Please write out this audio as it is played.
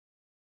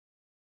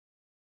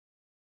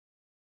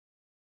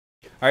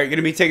All right, going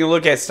to be taking a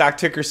look at stock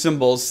ticker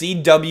symbol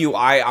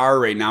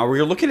CWIR right now.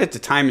 We're looking at the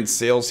time and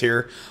sales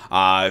here.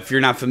 If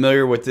you're not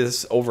familiar with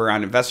this, over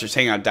on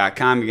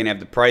investorshangout.com, you're going to have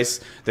the price,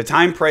 the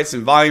time, price,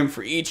 and volume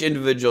for each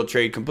individual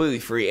trade completely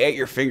free at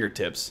your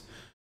fingertips.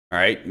 All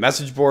right,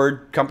 message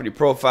board, company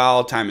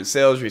profile, time and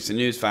sales, recent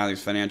news,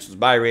 filings, financials,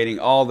 buy rating,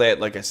 all that,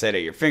 like I said,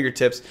 at your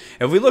fingertips.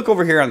 And if we look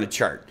over here on the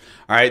chart,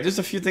 all right, there's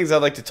a few things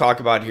I'd like to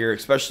talk about here,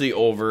 especially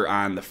over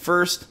on the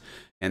first,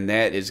 and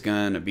that is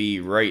going to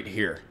be right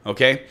here,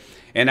 okay?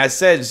 And I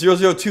said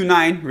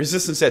 0029,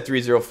 resistance at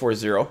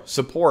 3040,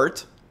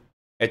 support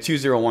at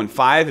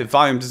 2015. If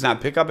volume does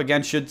not pick up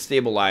again, should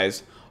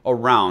stabilize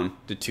around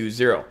the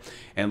 20.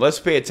 And let's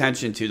pay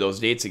attention to those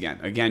dates again.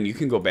 Again, you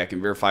can go back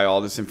and verify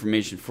all this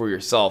information for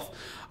yourself.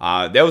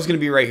 That was going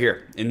to be right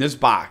here in this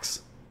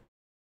box.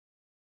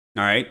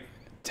 All right,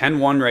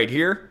 10-1 right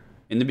here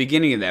in the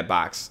beginning of that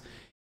box.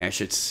 And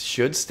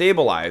should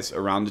stabilize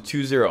around the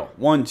 20.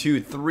 1,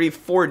 2, 3,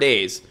 4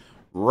 days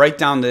right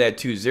down to that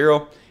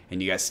 20. And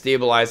you got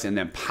stabilized and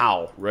then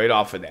pow, right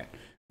off of that.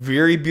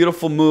 Very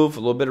beautiful move. A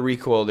little bit of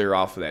recoil there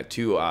off of that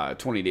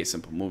 20-day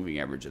simple moving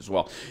average as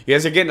well. You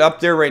guys are getting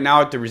up there right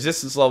now at the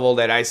resistance level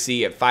that I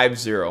see at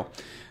 50.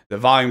 The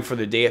volume for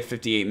the day at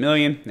 58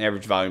 million. The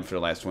average volume for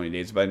the last 20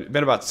 days has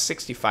been about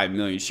 65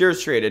 million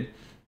shares traded.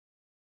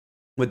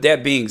 With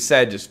that being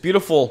said, just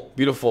beautiful,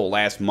 beautiful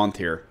last month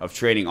here of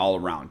trading all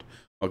around.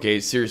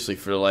 Okay, seriously,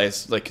 for the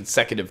last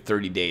consecutive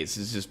 30 days.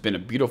 It's just been a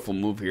beautiful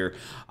move here.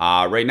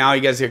 Right now, you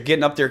guys are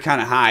getting up there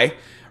kind of high.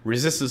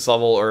 Resistance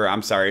level, or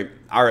I'm sorry,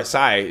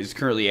 RSI is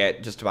currently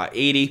at just about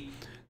 80.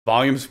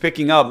 Volume's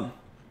picking up.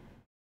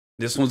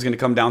 This one's going to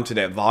come down to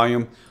that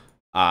volume.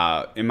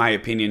 In my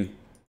opinion,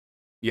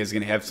 you guys are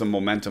going to have some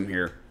momentum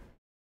here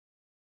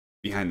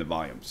behind the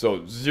volume.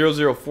 So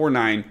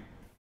 0049,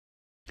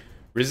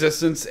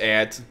 resistance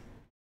at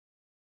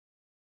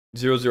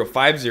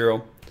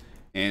 0050.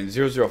 And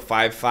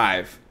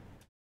 0055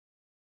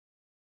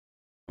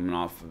 coming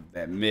off of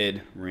that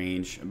mid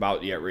range,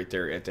 about right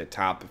there at the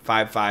top.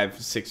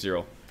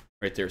 5560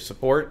 right there,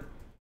 support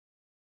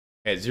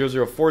at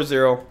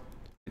 0040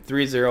 and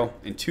 30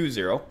 and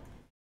 20.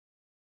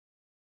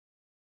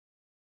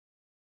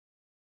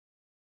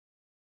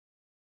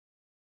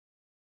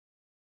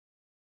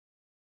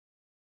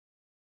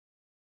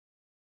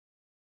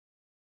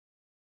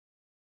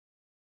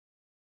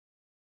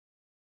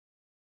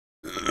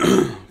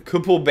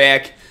 Could pull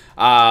back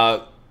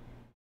to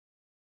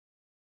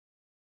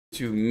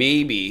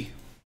maybe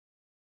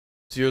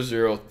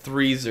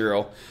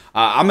 0030.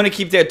 I'm going to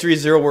keep that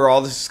 30 where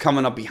all this is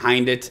coming up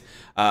behind it.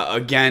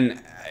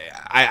 Again,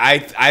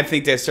 I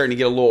think that's starting to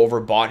get a little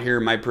overbought here,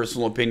 in my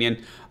personal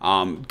opinion.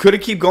 Could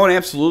it keep going?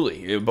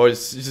 Absolutely. But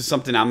it's just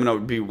something I'm going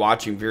to be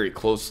watching very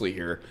closely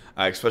here,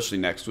 especially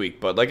next week.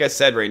 But like I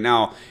said, right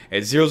now,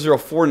 at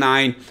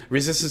 0049,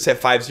 resistance at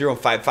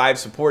 5055,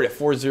 support at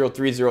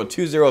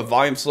 403020,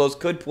 volume slows,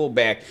 could pull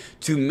back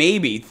to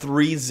maybe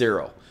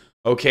 30.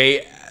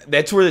 Okay,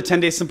 that's where the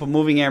 10-day simple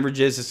moving average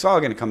is. It's all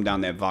going to come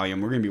down that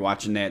volume. We're going to be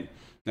watching that,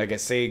 like I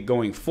say,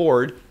 going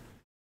forward.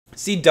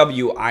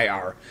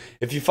 CWIR.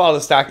 If you follow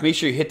the stock, make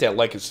sure you hit that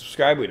like and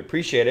subscribe. We'd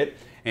appreciate it.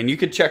 And you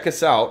can check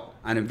us out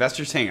on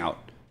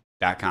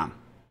investorshangout.com.